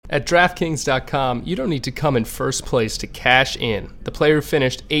At DraftKings.com, you don't need to come in first place to cash in. The player who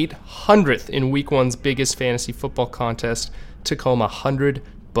finished 800th in Week 1's biggest fantasy football contest took home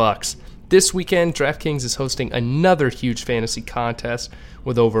 $100. This weekend, DraftKings is hosting another huge fantasy contest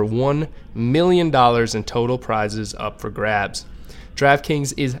with over $1 million in total prizes up for grabs.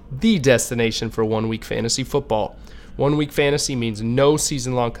 DraftKings is the destination for one-week fantasy football. One-week fantasy means no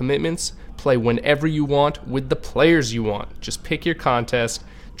season-long commitments. Play whenever you want with the players you want. Just pick your contest,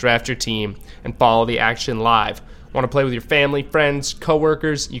 draft your team, and follow the action live. Want to play with your family, friends,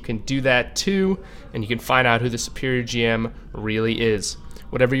 coworkers? You can do that too, and you can find out who the superior GM really is.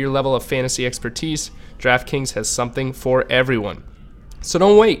 Whatever your level of fantasy expertise, DraftKings has something for everyone. So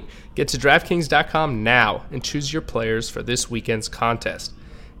don't wait. Get to DraftKings.com now and choose your players for this weekend's contest.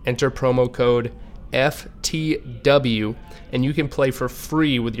 Enter promo code FTW, and you can play for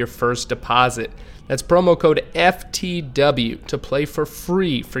free with your first deposit. That's promo code FTW to play for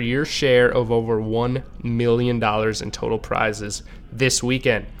free for your share of over $1 million in total prizes this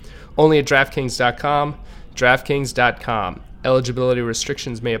weekend. Only at DraftKings.com. DraftKings.com. Eligibility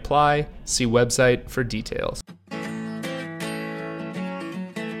restrictions may apply. See website for details.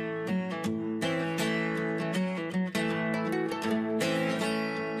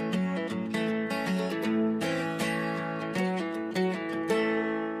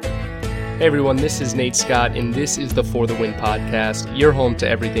 Hey everyone, this is Nate Scott, and this is the For the Win podcast, your home to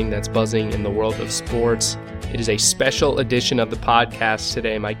everything that's buzzing in the world of sports. It is a special edition of the podcast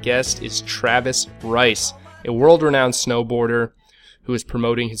today. My guest is Travis Rice, a world-renowned snowboarder who is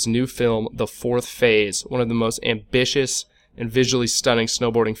promoting his new film, The Fourth Phase, one of the most ambitious and visually stunning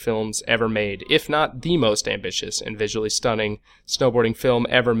snowboarding films ever made, if not the most ambitious and visually stunning snowboarding film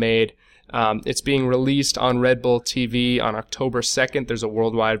ever made. It's being released on Red Bull TV on October 2nd. There's a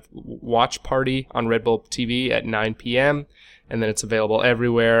worldwide watch party on Red Bull TV at 9 p.m., and then it's available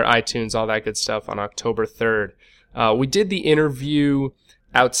everywhere, iTunes, all that good stuff, on October 3rd. We did the interview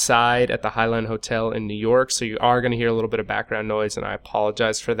outside at the Highline Hotel in New York, so you are going to hear a little bit of background noise, and I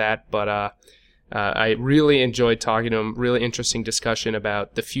apologize for that, but I really enjoyed talking to him. Really interesting discussion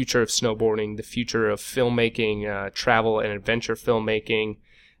about the future of snowboarding, the future of filmmaking, travel and adventure filmmaking,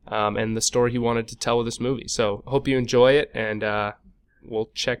 and the story he wanted to tell with this movie. So hope you enjoy it, and we'll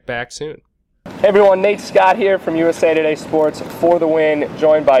check back soon. Hey everyone, Nate Scott here from USA Today Sports For the Win,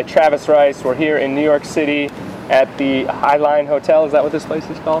 joined by Travis Rice. We're here in New York City at the Highline Hotel. Is that what this place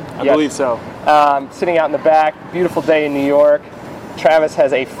is called? I believe so. Sitting out in the back, beautiful day in New York. Travis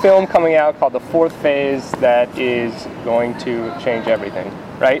has a film coming out called The Fourth Phase that is going to change everything,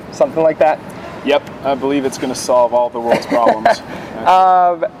 right? Something like that? Yep, I believe it's going to solve all the world's problems.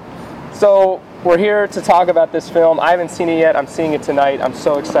 So we're here to talk about this film. I haven't seen it yet. I'm seeing it tonight. I'm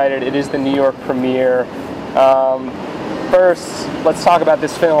so excited. It is the New York premiere. First, let's talk about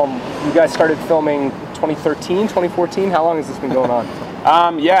this film. You guys started filming 2013, 2014? How long has this been going on?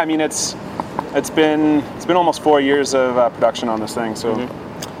 Yeah, I mean it's been almost 4 years of production on this thing, so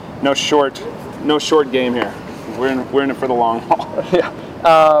no short game here. We're in it for the long haul. Yeah.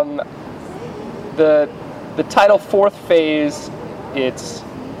 The title Fourth Phase, it's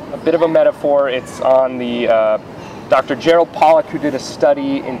a bit of a metaphor. It's on the Dr. Gerald Pollack, who did a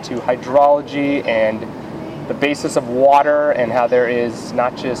study into hydrology and the basis of water, and how there is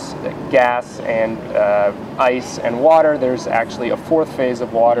not just gas and ice and water, there's actually a fourth phase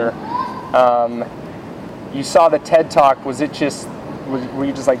of water. You saw the TED Talk. Were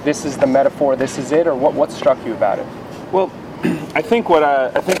you just like, this is the metaphor, this is it, or what struck you about it? Well, I think what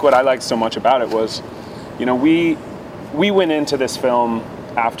I liked so much about it was, you know, we went into this film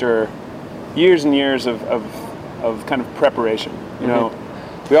after years and years of kind of preparation. You know,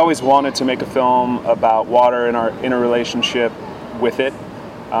 we always wanted to make a film about water and our interrelationship with it.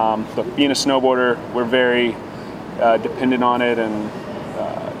 But being a snowboarder, we're very dependent on it, and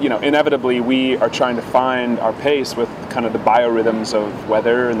you know, inevitably we are trying to find our pace with kind of the biorhythms of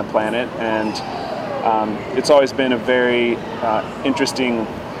weather and the planet, and it's always been a very interesting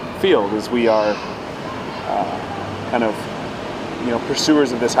field, as we are kind of, you know,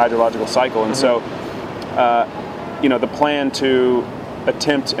 pursuers of this hydrological cycle. And so, you know, the plan to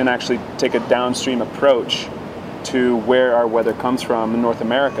attempt and actually take a downstream approach to where our weather comes from in North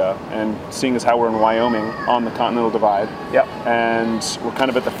America, and seeing as how we're in Wyoming on the Continental Divide, and we're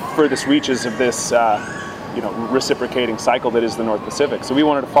kind of at the furthest reaches of this, you know, reciprocating cycle that is the North Pacific. So we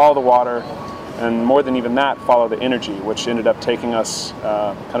wanted to follow the water, and more than even that, follow the energy, which ended up taking us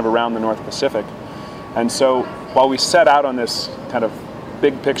kind of around the North Pacific. And so while we set out on this kind of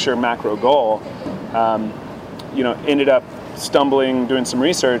big picture macro goal, you know, ended up stumbling, doing some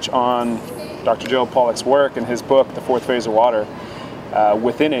research on Dr. Gerald Pollack's work and his book, The Fourth Phase of Water.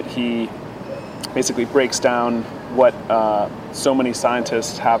 within it, he basically breaks down what so many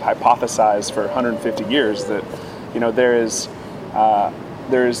scientists have hypothesized for 150 years, that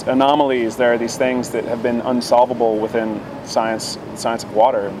there's anomalies, there are these things that have been unsolvable within science of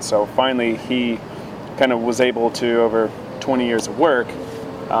water. And so finally he kind of was able to, over 20 years of work,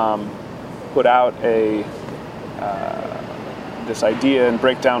 put out this idea and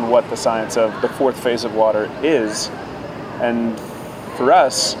break down what the science of the fourth phase of water is. And for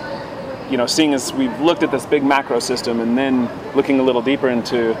us, seeing as we've looked at this big macro system and then looking a little deeper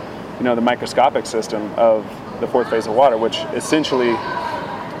into, the microscopic system of the fourth phase of water, which essentially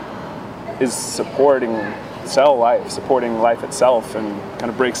is supporting cell life, supporting life itself, and kind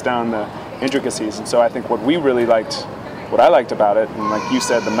of breaks down the intricacies. And so I think what I liked about it, and like you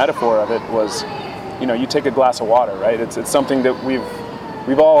said, the metaphor of it was, you take a glass of water, right? It's something that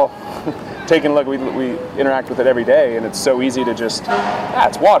we've all taken a look. We interact with it every day, and it's so easy to just,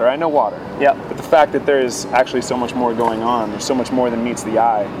 it's water. I know water. Yeah. But the fact that there is actually so much more going on, there's so much more than meets the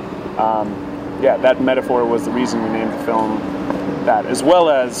eye. That metaphor was the reason we named the film that, as well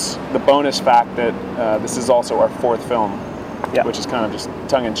as the bonus fact that this is also our fourth film, which is kind of just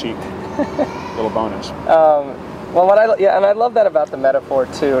tongue-in-cheek, little bonus. Well, and I love that about the metaphor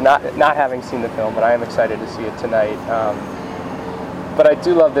too. Not having seen the film, but I am excited to see it tonight. But I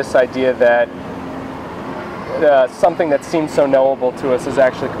do love this idea that something that seems so knowable to us is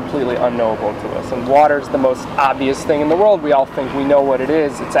actually completely unknowable to us. And water's the most obvious thing in the world. We all think we know what it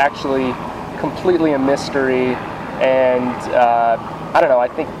is. It's actually completely a mystery. And I don't know, I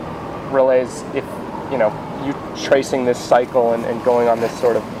think relays, if you tracing this cycle and going on this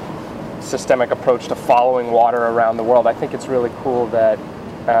sort of systemic approach to following water around the world, I think it's really cool that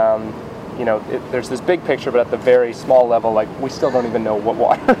there's this big picture, but at the very small level, like, we still don't even know what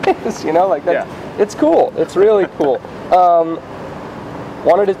water is. It's cool. It's really cool.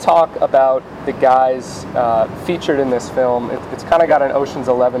 Wanted to talk about the guys featured in this film. It's kind of got an Ocean's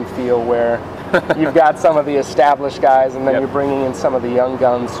 11 feel, where you've got some of the established guys, and then you're bringing in some of the young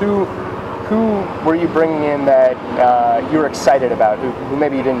guns. Who were you bringing in that you were excited about, who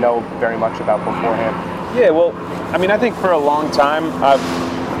maybe you didn't know very much about beforehand? Yeah, well, I mean, I think for a long time,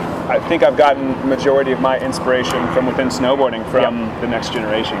 I think I've gotten the majority of my inspiration from within snowboarding, from the next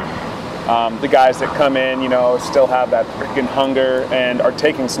generation. The guys that come in, still have that freaking hunger and are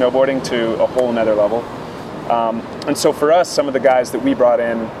taking snowboarding to a whole nother level. And so for us, some of the guys that we brought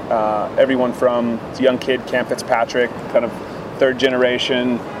in, everyone from young kid Cam Fitzpatrick, kind of third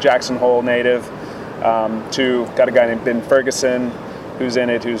generation Jackson Hole native, to got a guy named Ben Ferguson who's in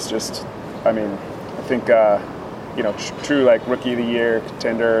it, who's just, I think true like rookie of the year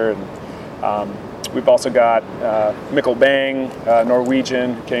contender. And we've also got Mikkel Bang,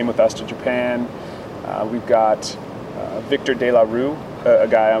 Norwegian, who came with us to Japan. We've got Victor De La Rue, a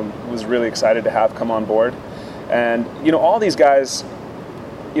guy I was really excited to have come on board. And all these guys,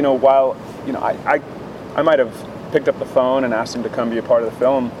 while I might have picked up the phone and asked them to come be a part of the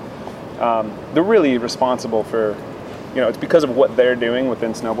film, they're really responsible for, it's because of what they're doing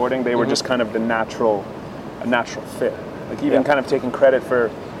within snowboarding. They were just kind of a natural fit. Like, even kind of taking credit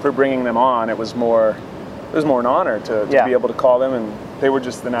for bringing them on, it was more an honor to be able to call them, and they were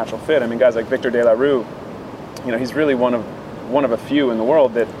just the natural fit. I mean, guys like Victor De La Rue, he's really one of a few in the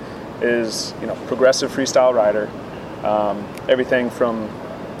world that is, progressive freestyle rider. Everything from,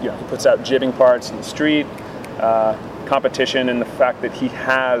 he puts out jibbing parts in the street, competition, and the fact that he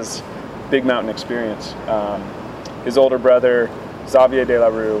has big mountain experience. His older brother, Xavier De La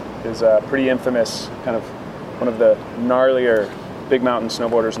Rue, is a pretty infamous, kind of one of the gnarlier big mountain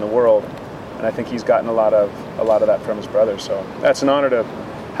snowboarders in the world, and I think he's gotten a lot of that from his brother. So that's an honor to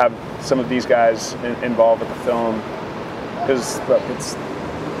have some of these guys involved with the film, because look, it's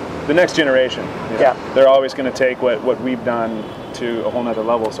the next generation. They're always going to take what we've done to a whole nother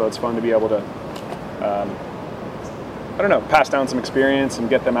level. So it's fun to be able to, pass down some experience and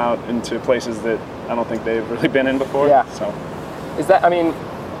get them out into places that I don't think they've really been in before. Yeah. So, is that? I mean,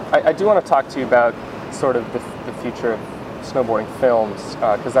 I do want to talk to you about sort of the future of snowboarding films,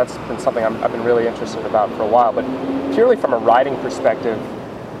 because that's been something I've been really interested about for a while. But purely from a riding perspective,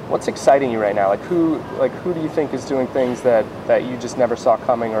 what's exciting you right now? Who do you think is doing things that you just never saw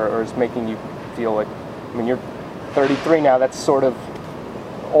coming, or is making you feel like, I mean, you're 33 now, that's sort of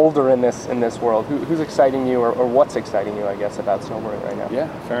older in this world. Who's exciting you, or what's exciting you, I guess, about snowboarding right now? Yeah,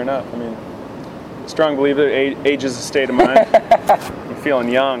 fair enough. I mean, strong believer age is a state of mind. I'm feeling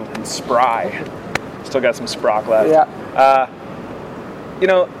young and spry. Still got some sprock left. Yeah.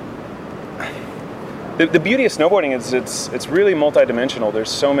 The beauty of snowboarding is it's really multidimensional. There's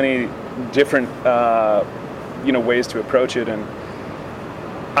so many different ways to approach it, and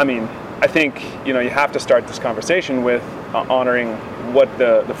I mean, I think, you have to start this conversation with honoring what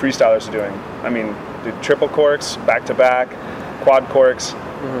the freestylers are doing. I mean, the triple corks, back-to-back, quad corks.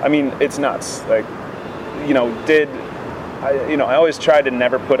 I mean, it's nuts. Like, I always try to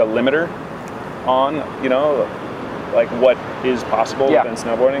never put a limiter on, like what is possible within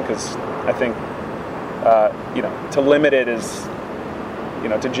snowboarding, because I think, to limit it is,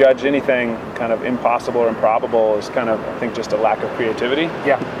 to judge anything kind of impossible or improbable is kind of, I think, just a lack of creativity.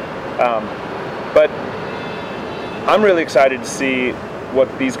 Yeah. But I'm really excited to see what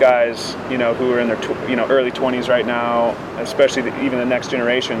these guys, who are in their early 20s right now, especially even the next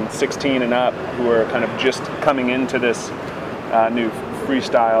generation, 16 and up, who are kind of just coming into this new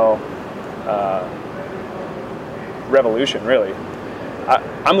freestyle revolution, really.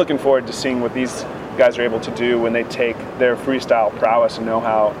 I'm looking forward to seeing what these guys are able to do when they take their freestyle prowess and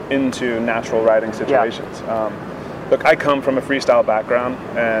know-how into natural riding situations. Look, I come from a freestyle background,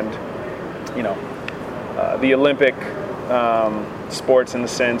 and the Olympic sports, in the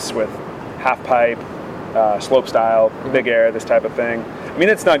sense, with half pipe, slope style, big air, this type of thing. I mean,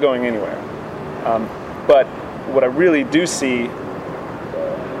 it's not going anywhere. But what I really do see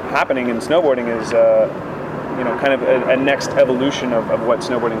happening in snowboarding is, kind of a next evolution of what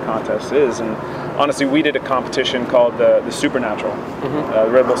snowboarding contest is. And honestly, we did a competition called the Supernatural, the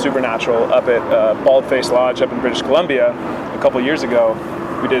Red Bull Supernatural, up at Baldface Lodge up in British Columbia a couple years ago.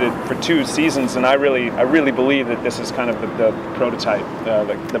 We did it for 2 seasons, and I really believe that this is kind of the prototype,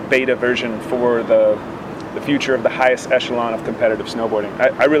 the beta version for the future of the highest echelon of competitive snowboarding.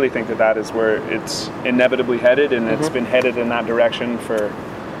 I really think that is where it's inevitably headed, and it's been headed in that direction for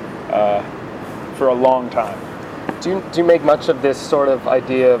a long time. Do you make much of this sort of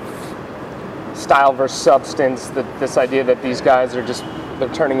idea of style versus substance, this idea that these guys are they're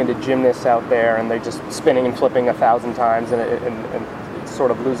turning into gymnasts out there, and they're just spinning and flipping 1,000 times and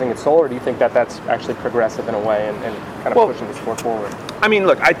sort of losing its soul, or do you think that that's actually progressive in a way and kind of pushing the sport forward? I mean,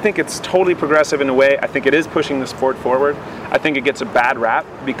 look, I think it's totally progressive in a way. I think it is pushing the sport forward. I think it gets a bad rap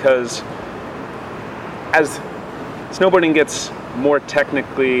because as snowboarding gets more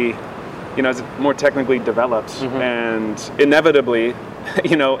technically, as it more technically develops, and inevitably,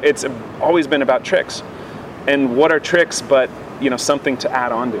 it's always been about tricks. And what are tricks but, something to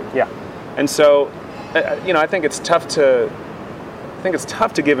add on to? Yeah. And so, I think it's tough to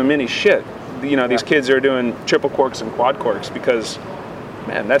give them any shit. These kids are doing triple corks and quad corks because,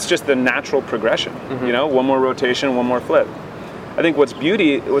 man, that's just the natural progression. One more rotation, one more flip. I think what's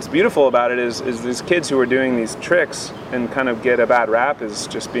beautiful about it is these kids who are doing these tricks and kind of get a bad rap is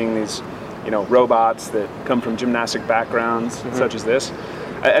just being these, robots that come from gymnastic backgrounds such as this.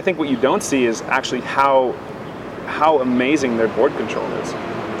 I think what you don't see is actually how amazing their board control is.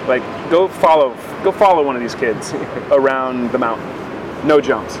 Like, go follow one of these kids around the mountain. No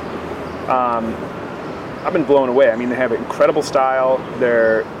jumps. I've been blown away. I mean, they have incredible style.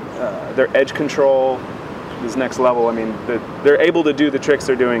 Their edge control is next level. I mean, they're able to do the tricks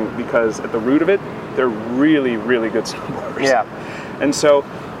they're doing because at the root of it, they're really, really good snowboarders. Yeah. And so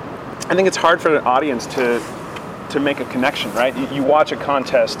I think it's hard for the audience to make a connection, right? You watch a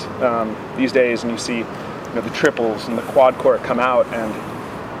contest these days and you see the triples and the quad cork come out, and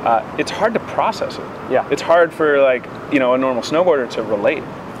it's hard to process it. Yeah. It's hard for a normal snowboarder to relate.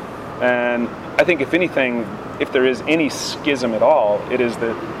 And I think if anything, if there is any schism at all, it is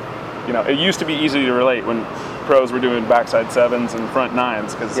that, it used to be easy to relate when pros were doing backside sevens and front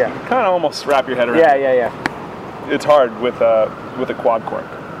nines, because you kind of almost wrap your head around it. Yeah. It's hard with a quad cork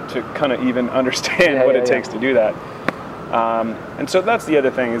to kind of even understand what it takes to do that. And so that's the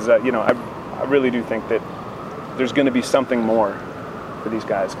other thing is that, I really do think that there's going to be something more for these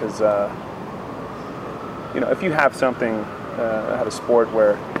guys, because if you have something, have a sport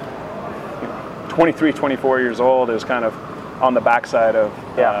where 23, 24 years old is kind of on the backside of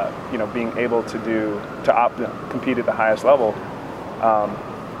being able to compete at the highest level.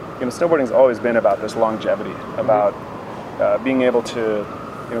 Snowboarding's always been about this longevity, about being able to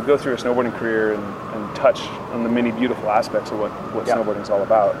go through a snowboarding career and touch on the many beautiful aspects of what snowboarding's all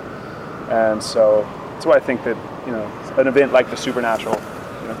about. And so that's why I think that an event like the Supernatural,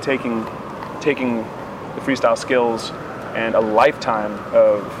 taking the freestyle skills and a lifetime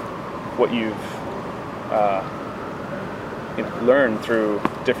of what you've learned through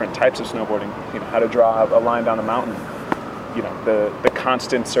different types of snowboarding, how to draw a line down a mountain, the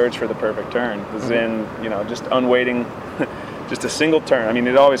constant search for the perfect turn, the zen, just unwaiting, just a single turn. I mean,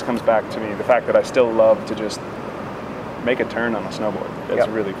 it always comes back to me, the fact that I still love to just make a turn on a snowboard. It's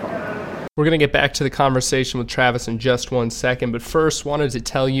really fun. We're going to get back to the conversation with Travis in just one second, but first wanted to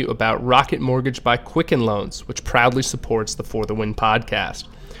tell you about Rocket Mortgage by Quicken Loans, which proudly supports the For the Win podcast.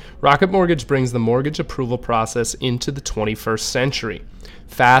 Rocket Mortgage brings the mortgage approval process into the 21st century.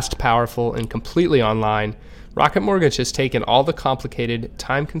 Fast, powerful, and completely online, Rocket Mortgage has taken all the complicated,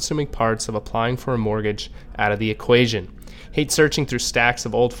 time-consuming parts of applying for a mortgage out of the equation. Hate searching through stacks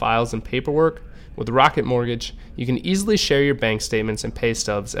of old files and paperwork? With Rocket Mortgage, you can easily share your bank statements and pay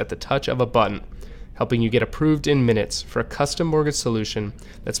stubs at the touch of a button, helping you get approved in minutes for a custom mortgage solution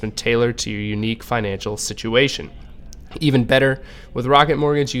that's been tailored to your unique financial situation. Even better, with Rocket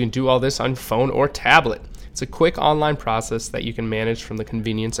Mortgage, you can do all this on phone or tablet. It's a quick online process that you can manage from the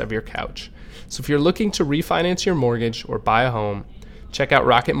convenience of your couch. So if you're looking to refinance your mortgage or buy a home, check out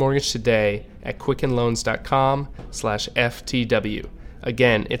Rocket Mortgage today at quickenloans.com/FTW.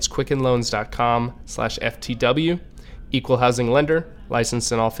 Again, it's quickenloans.com/FTW. Equal housing lender,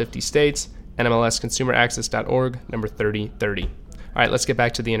 licensed in all 50 states, NMLSconsumeraccess.org, number 3030. All right, let's get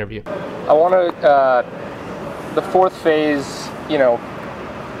back to the interview. I want to, the fourth phase,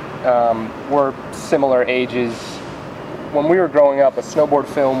 we're similar ages. When we were growing up, a snowboard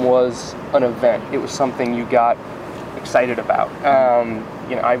film was an event. It was something you got excited about.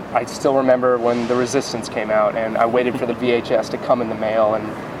 I still remember when The Resistance came out, and I waited for the VHS to come in the mail, and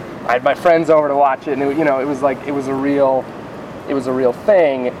I had my friends over to watch it, and it was a real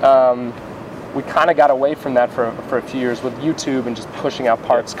thing. We kind of got away from that for a few years with YouTube and just pushing out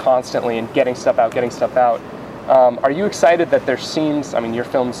parts constantly and getting stuff out. Are you excited that there seems, your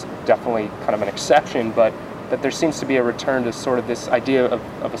film's definitely kind of an exception, but that there seems to be a return to sort of this idea of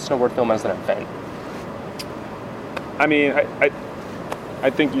a snowboard film as an event? I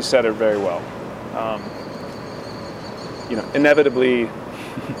think you said it very well. Inevitably,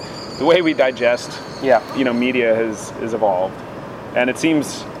 the way we digest, media has evolved, and it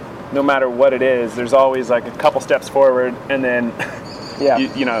seems no matter what it is, there's always like a couple steps forward, and then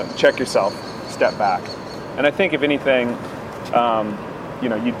check yourself, step back. And I think if anything,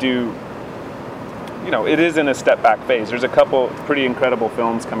 it is in a step back phase. There's a couple pretty incredible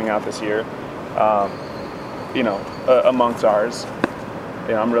films coming out this year, amongst ours.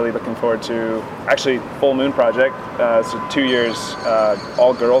 I'm really looking forward to, actually, Full Moon Project. It's a 2 years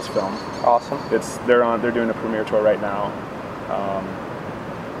all girls film. Awesome. They're doing a premiere tour right now.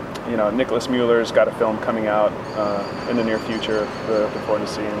 Nicholas Mueller's got a film coming out in the near future. We're looking forward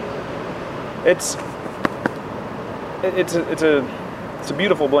to seeing. It's a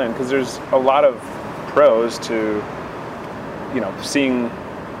beautiful blend because there's a lot of pros to seeing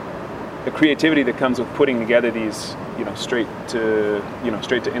the creativity that comes with putting together these straight to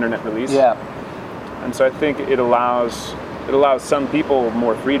internet release. Yeah. And so I think it allows some people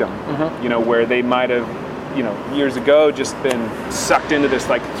more freedom. Mm-hmm. Where they might have years ago just been sucked into this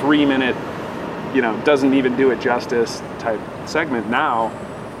like 3-minute doesn't even do it justice type segment. Now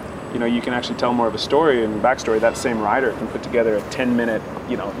you can actually tell more of a story and backstory. That same writer can put together a 10-minute,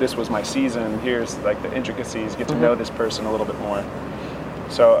 this was my season, here's like the intricacies, get to know this person a little bit more.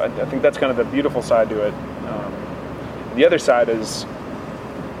 So I think that's kind of the beautiful side to it. The other side is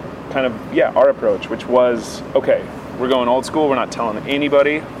kind of, our approach, which was, okay, we're going old school, we're not telling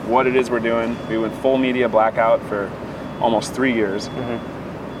anybody what it is we're doing. We went full media blackout for almost 3 years. Mm-hmm.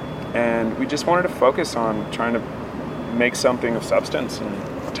 And we just wanted to focus on trying to make something of substance and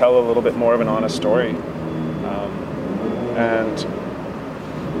tell a little bit more of an honest story, and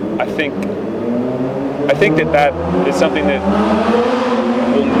I think that is something that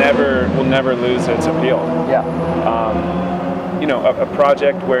will never lose its appeal. Yeah. A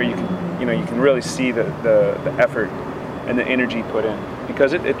project where you can really see the effort and the energy put in,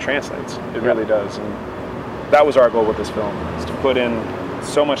 because it translates. It really does, and that was our goal with this film, is to put in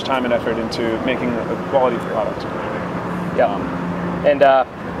so much time and effort into making a quality product. Yeah. And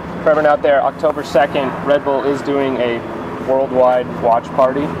for everyone out there, October 2nd, Red Bull is doing a worldwide watch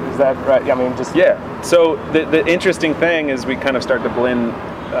party. Is that right? Yeah. So the interesting thing is we kind of start to blend,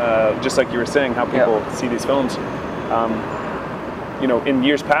 just like you were saying, how people see these films. In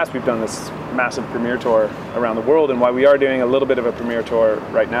years past, we've done this massive premiere tour around the world, and while we are doing a little bit of a premiere tour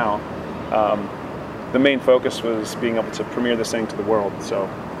right now, the main focus was being able to premiere this thing to the world. So,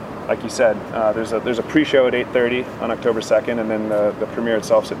 like you said, there's a pre-show at 8:30 on October 2nd, and then the premiere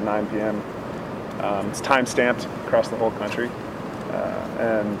itself's at 9 p.m. It's time-stamped across the whole country,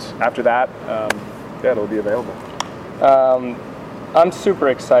 and after that, it'll be available. I'm super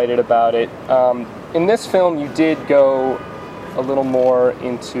excited about it. In this film, you did go a little more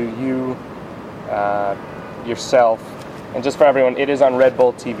into you, yourself, and just for everyone, it is on Red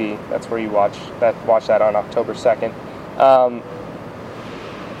Bull TV. That's where you watch that on October 2nd.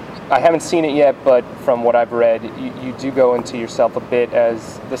 I haven't seen it yet, but from what I've read, you do go into yourself a bit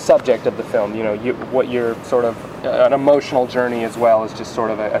as the subject of the film. You know, what you're sort of an emotional journey as well as just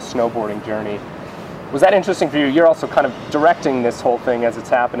sort of a snowboarding journey. Was that interesting for you? You're also kind of directing this whole thing as it's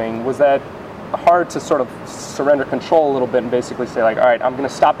happening. Was that hard to sort of surrender control a little bit and basically say, like, all right, I'm going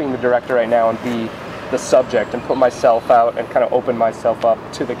to stop being the director right now and be the subject and put myself out and kind of open myself up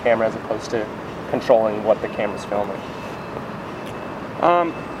to the camera as opposed to controlling what the camera's filming?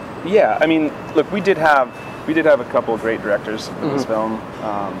 Yeah, I mean, look, we did have a couple of great directors in this film.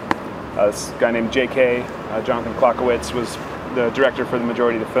 This guy named J.K. Jonathan Klockowitz was the director for the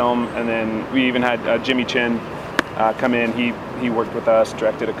majority of the film, and then we even had Jimmy Chin come in. He worked with us,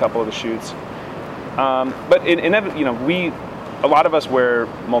 directed a couple of the shoots. But you know, a lot of us wear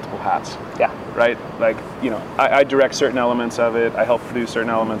multiple hats. Yeah. Right. Like, you know, I direct certain elements of it. I help produce certain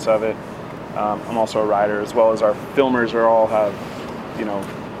elements of it. I'm also a writer, as well as our filmers all have, you know,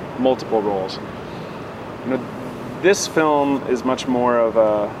 multiple roles. You know, this film is much more of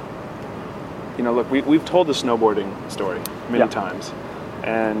a, you know, look, we've told the snowboarding story many times,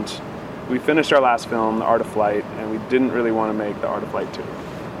 and we finished our last film, The Art of Flight, and we didn't really want to make The Art of Flight 2.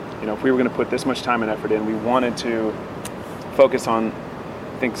 You know, if we were going to put this much time and effort in, we wanted to focus on,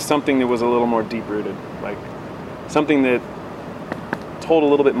 I think, something that was a little more deep-rooted, like something that told a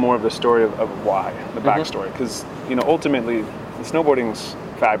little bit more of the story of why, the backstory, because, you know, ultimately, the snowboarding's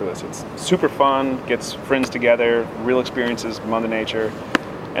fabulous. It's super fun, gets friends together, real experiences with Mother Nature,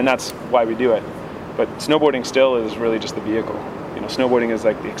 and that's why we do it. But snowboarding still is really just the vehicle. You know, snowboarding is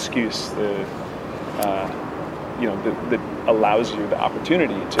like the excuse, you know, that allows you the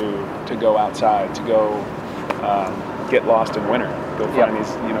opportunity to go outside, to go get lost in winter, go find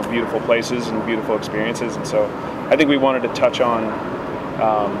these, you know, beautiful places and beautiful experiences. And so I think we wanted to touch on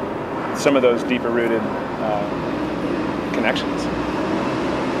some of those deeper rooted connections.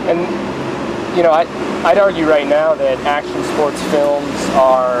 And, you know, I'd argue right now that action sports films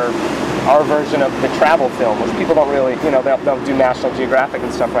are our version of the travel film, which people don't really, you know, they'll do National Geographic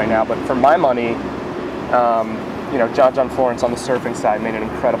and stuff right now, but for my money, you know, John Florence on the surfing side made an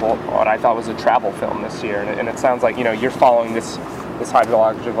incredible, what I thought was a travel film this year, and it sounds like, you know, you're following this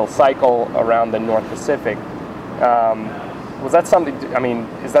hydrological cycle around the North Pacific. Was that something, I mean,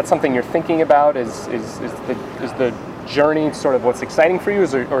 is that something you're thinking about? Is the journey sort of what's exciting for you,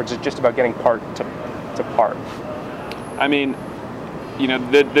 or is it just about getting part to part? I mean, you know,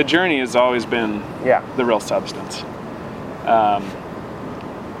 the journey has always been the real substance.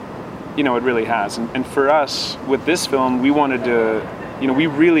 You know, it really has. And for us, with this film, we wanted to, you know, we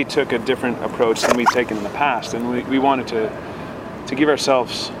really took a different approach than we've taken in the past. And we wanted to give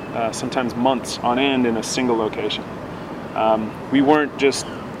ourselves sometimes months on end in a single location. We weren't just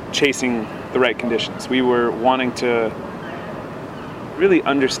chasing the right conditions. We were wanting to really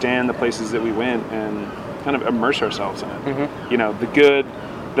understand the places that we went and kind of immerse ourselves in it. You know, the good,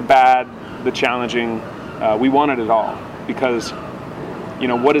 the bad, the challenging. We wanted it all because, you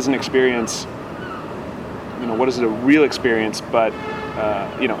know, what is an experience? You know, what is it a real experience? But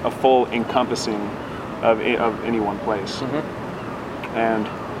you know, a full encompassing of any one place. And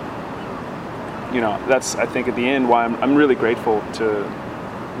you know, that's, I think, at the end why I'm really grateful to,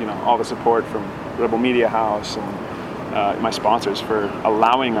 you know, all the support from Rebel Media House and my sponsors for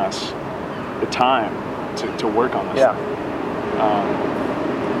allowing us the time to work on this.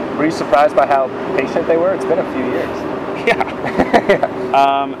 Were you surprised by how patient they were? It's been a few years.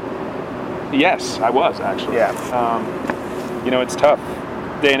 Yes, I was actually. You know, it's tough.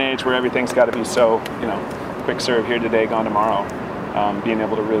 Day and age where everything's got to be so, you know, quick serve, here today, gone tomorrow. Being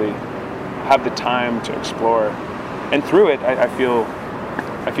able to really have the time to explore, and through it, I feel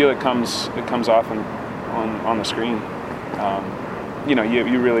it comes off on the screen. You know,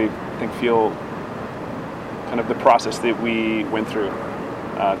 you really, I think, feel kind of the process that we went through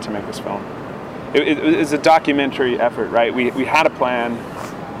to make this film. It is a documentary effort, right? We had a plan.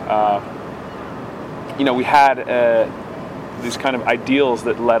 You know, we had these kind of ideals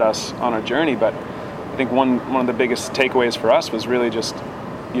that led us on our journey, but I think one of the biggest takeaways for us was really just,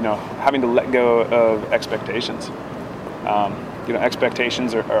 you know, having to let go of expectations. You know,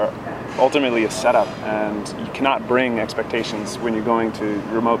 expectations are ultimately a setup, and you cannot bring expectations when you're going to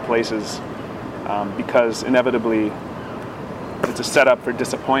remote places because inevitably it's a setup for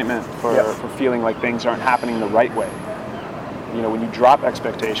disappointment, for feeling like things aren't happening the right way. You know, when you drop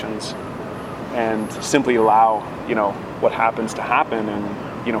expectations and simply allow, you know, what happens to happen,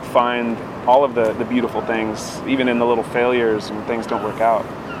 and, you know, find all of the beautiful things, even in the little failures when things don't work out.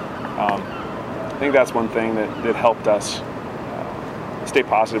 I think that's one thing that helped us stay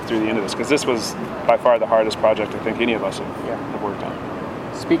positive through the end of this, because this was by far the hardest project I think any of us have worked on.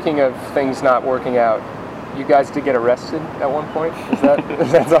 speaking of things not working out, you guys did get arrested at one point. Is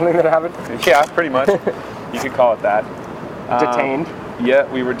that something that happened? Yeah, pretty much. You could call it that. Detained? Yeah,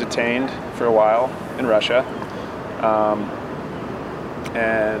 we were detained for a while in Russia.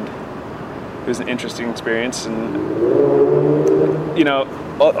 And it was an interesting experience. And, you know,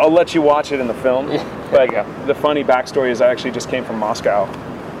 I'll let you watch it in the film. But the funny backstory is I actually just came from Moscow.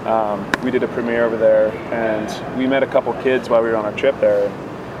 We did a premiere over there, and we met a couple kids while we were on our trip there.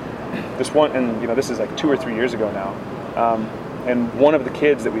 This one, and you know, this is like 2 or 3 years ago now. And one of the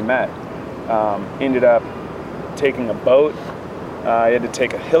kids that we met ended up taking a boat. He had to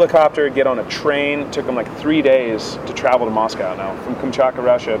take a helicopter, get on a train. It took him like 3 days to travel to Moscow. Now, from Kamchatka,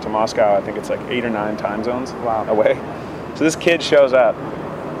 Russia to Moscow, I think it's like 8 or 9 time zones away. So this kid shows up,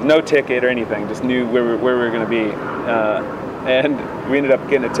 no ticket or anything, just knew where we were going to be. And we ended up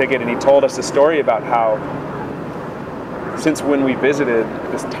getting a ticket, and he told us the story about how, since when we visited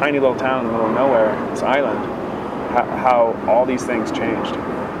this tiny little town in the middle of nowhere, this island, how all these things changed.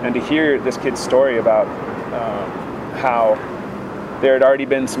 And to hear this kid's story about how there had already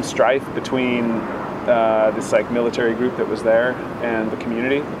been some strife between this like military group that was there and the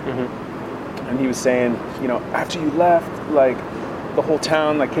community. Mm-hmm. And he was saying, you know, after you left, like the whole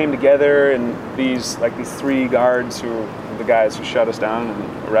town like came together, and these 3 guards who were the guys who shut us down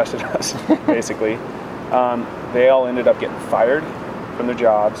and arrested us, basically, they all ended up getting fired from their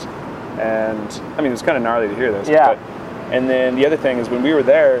jobs. And I mean, it was kind of gnarly to hear this. Yeah. And then the other thing is, when we were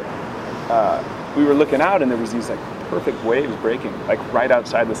there, we were looking out, and there was these like perfect waves breaking, like right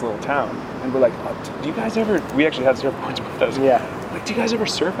outside this little town. And we're like, oh, do you guys ever? We actually had surfboards with us. Yeah. Like, do you guys ever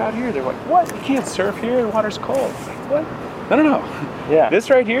surf out here? They're like, what? You can't surf here. The water's cold. I'm like, what? No. Yeah. This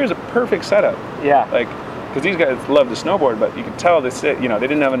right here is a perfect setup. Yeah. Like, because these guys love to snowboard, but you could tell this, you know, they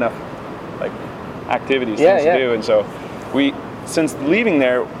didn't have enough like activities, things to do, and so we, since leaving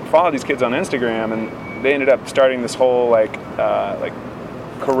there, followed these kids on Instagram, and they ended up starting this whole like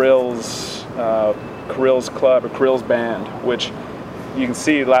Kirill's Club or Kirill's Band, which you can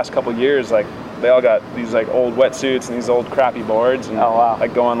see the last couple of years, like they all got these like old wetsuits and these old crappy boards, and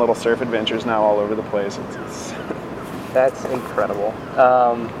like go on little surf adventures now all over the place. It's That's incredible.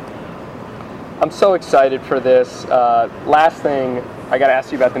 I'm so excited for this. Last thing, I got to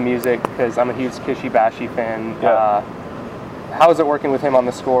ask you about the music, because I'm a huge Kishi Bashi fan. Yeah. How was it working with him on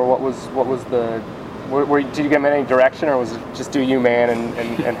the score? What was the? Did you get him any direction, or was it just do you, man,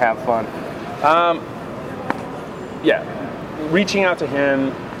 and have fun? Yeah, reaching out to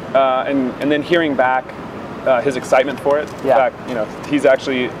him and then hearing back his excitement for it. Yeah. In fact, you know, he's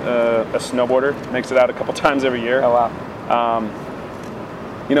actually a snowboarder. Makes it out a couple times every year. Oh wow.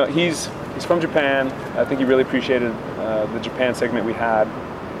 You know, he's from Japan. I think he really appreciated the Japan segment we had.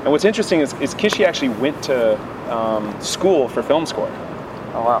 And what's interesting is Kishi actually went to school for film score.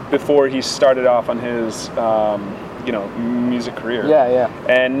 Oh wow. Before he started off on his you know, music career. Yeah.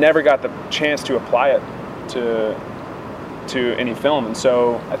 And never got the chance to apply it to any film. And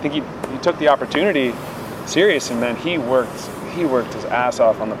so I think he took the opportunity serious, and then he worked his ass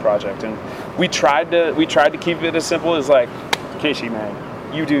off on the project. And we tried to keep it as simple as like, Kishi, man,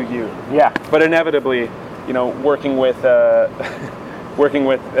 you do you. Yeah. But inevitably, you know, working with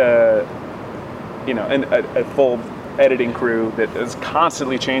you know, a full editing crew that is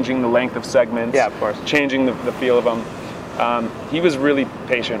constantly changing the length of segments. Yeah, of course. Changing the feel of them. He was really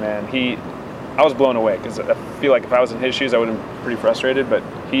patient, man. I was blown away, because I feel like if I was in his shoes, I would have been pretty frustrated. But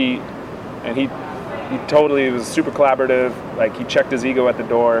he totally was super collaborative. Like, he checked his ego at the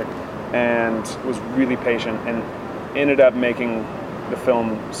door and was really patient, and ended up making the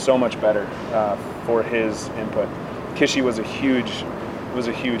film so much better for his input. Kishi was a huge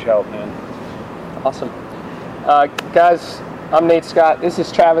help, man. Awesome. Guys, I'm Nate Scott. This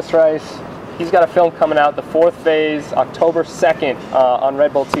is Travis Rice. He's got a film coming out, The Fourth Phase, October 2nd on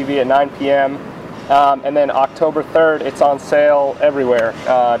Red Bull TV at 9 p.m. And then October 3rd, it's on sale everywhere.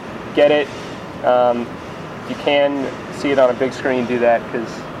 Get it. If you can see it on a big screen, do that, because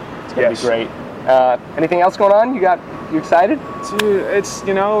it's going to be great. Anything else going on? You excited? Dude, it's,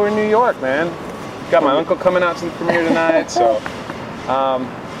 you know, we're in New York, man. Got my uncle coming out to the premiere tonight, so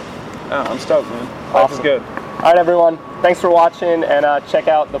I'm stoked, man. Life is good. All right, everyone. Thanks for watching, and check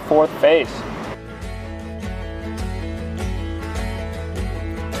out The Fourth Phase.